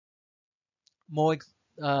more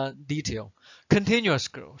detail. Continuous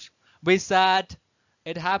growth. We said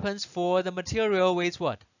it happens for the material with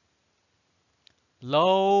what?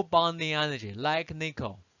 Low bonding energy, like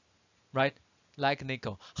nickel, right? Like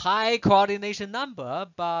nickel. High coordination number,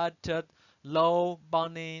 but low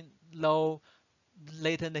bonding, low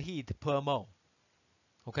latent heat per mole.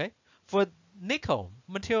 Okay? For nickel,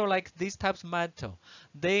 material like these types of metal,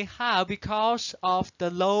 they have, because of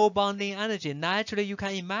the low bonding energy, naturally you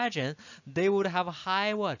can imagine they would have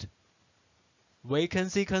high what?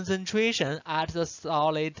 Vacancy concentration at the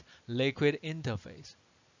solid liquid interface.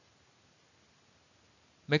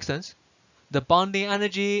 Make sense? The bonding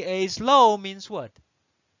energy is low means what?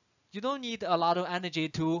 You don't need a lot of energy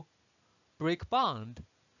to break bond.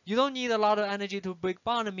 You don't need a lot of energy to break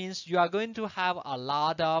bond means you are going to have a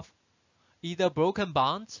lot of either broken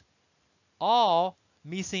bonds or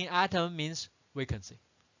missing atom means vacancy.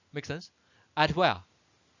 Make sense? At where?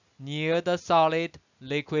 Near the solid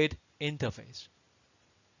liquid interface.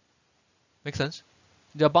 Make sense?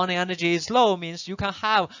 The bonding energy is low means you can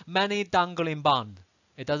have many dangling bonds.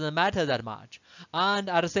 It doesn't matter that much. And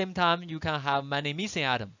at the same time, you can have many missing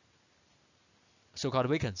atoms, so-called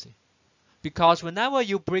vacancy. Because whenever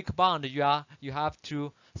you break bond, you have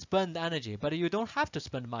to spend energy, but you don't have to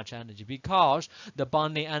spend much energy because the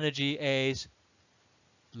bonding energy is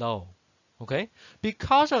low. Okay?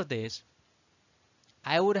 Because of this,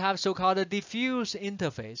 I would have so-called a diffuse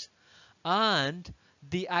interface, and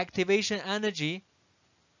the activation energy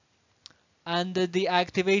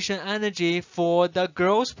for the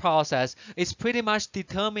growth process is pretty much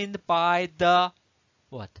determined by the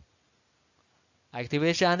what?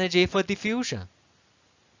 Activation energy for diffusion.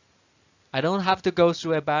 I don't have to go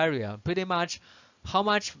through a barrier. Pretty much how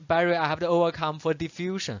much barrier I have to overcome for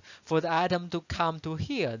diffusion, for the atom to come to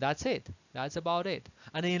here. That's it. That's about it.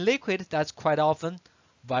 And in liquid, that's quite often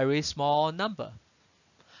very small number.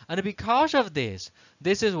 And because of this,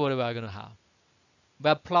 this is what we're going to have.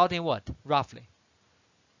 We're plotting what? Roughly.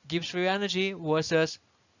 Gibbs free energy versus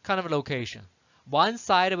kind of location. One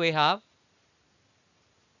side we have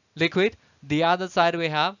liquid, the other side we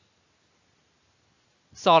have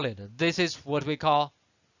solid. This is what we call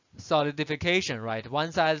solidification, right?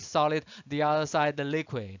 One side solid, the other side the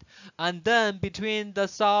liquid. And then between the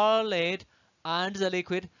solid and the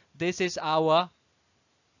liquid, this is our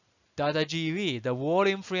delta GV, the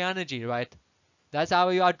volume free energy, right? That's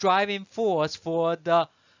our driving force for the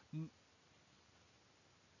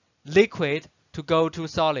liquid to go to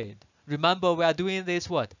solid. Remember, we are doing this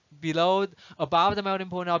what? Above the melting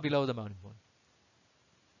point or below the melting point?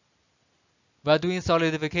 We are doing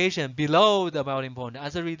solidification below the melting point.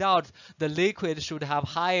 As a result, the liquid should have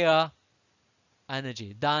higher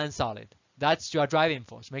energy than solid. That's your driving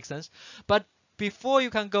force. Make sense? But before you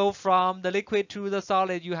can go from the liquid to the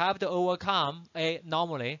solid, you have to overcome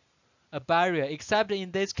normally a barrier, except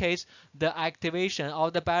in this case, the activation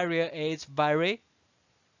of the barrier is very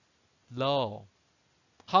low.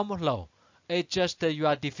 How much low? It's just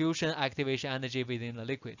your diffusion activation energy within the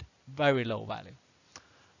liquid. Very low value.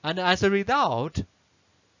 And as a result,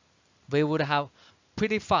 we would have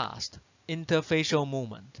pretty fast interfacial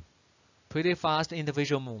movement. Pretty fast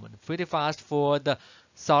interfacial movement. Pretty fast for the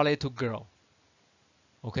solid to grow.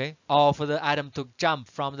 Okay? Or for the atom to jump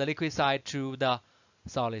from the liquid side to the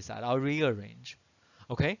solid side, or rearrange.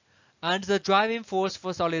 Okay? And the driving force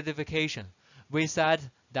for solidification, we said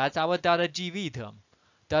that's our delta GV term.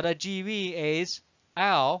 Delta GV is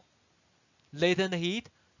L, latent heat,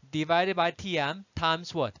 divided by Tm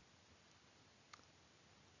times what?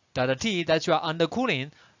 Delta T, that's your undercooling.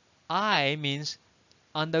 I means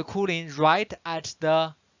undercooling right at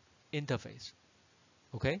the interface.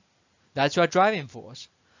 Okay? That's your driving force.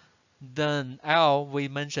 Then L, we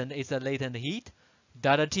mentioned, is the latent heat.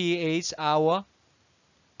 Delta T is our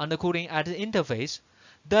undercooling at the interface.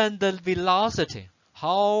 Then the velocity,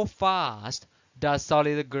 how fast does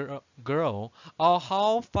solid grow, or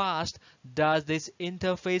how fast does this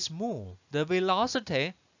interface move? The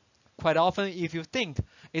velocity, quite often if you think,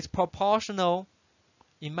 is proportional,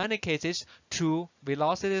 in many cases, to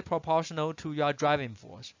velocity is proportional to your driving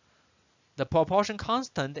force. The proportion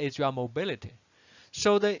constant is your mobility.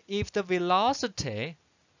 So if the velocity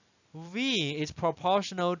v is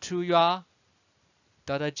proportional to your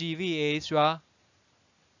delta GV is your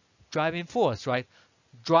driving force, right?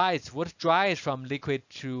 What drives from liquid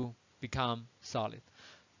to become solid?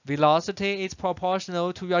 Velocity is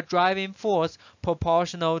proportional to your driving force,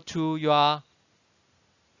 proportional to your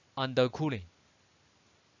undercooling.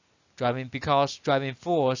 Because driving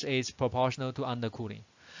force is proportional to undercooling.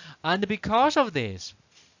 And because of this,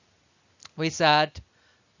 we said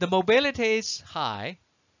the mobility is high.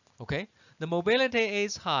 Okay, the mobility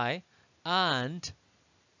is high, and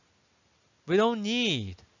we don't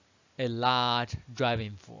need a large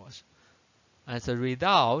driving force. As a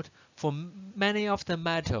result, for many of the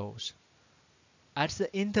metals at the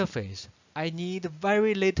interface, I need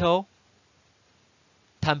very little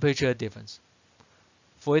temperature difference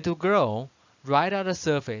for it to grow right at the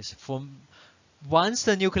surface. Once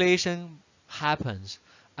the nucleation happens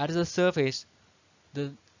at the surface,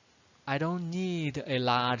 I don't need a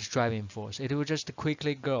large driving force. It will just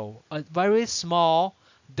quickly grow. A very small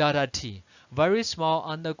delta T, very small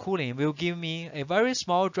undercooling will give me a very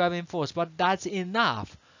small driving force, but that's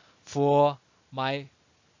enough for my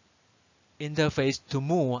interface to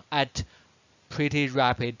move at pretty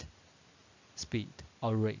rapid speed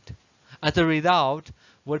or rate. As a result,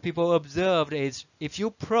 what people observed is if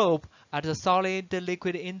you probe at the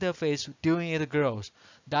solid-liquid interface during its growth,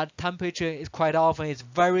 that temperature is quite often is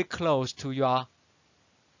very close to your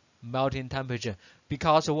melting temperature.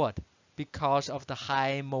 Because of what? Because of the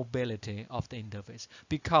high mobility of the interface.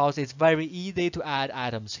 Because it's very easy to add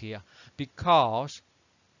atoms here. Because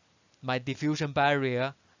my diffusion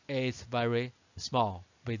barrier is very small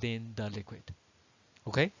within the liquid.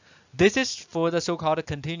 Okay? This is for the so-called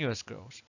continuous growth.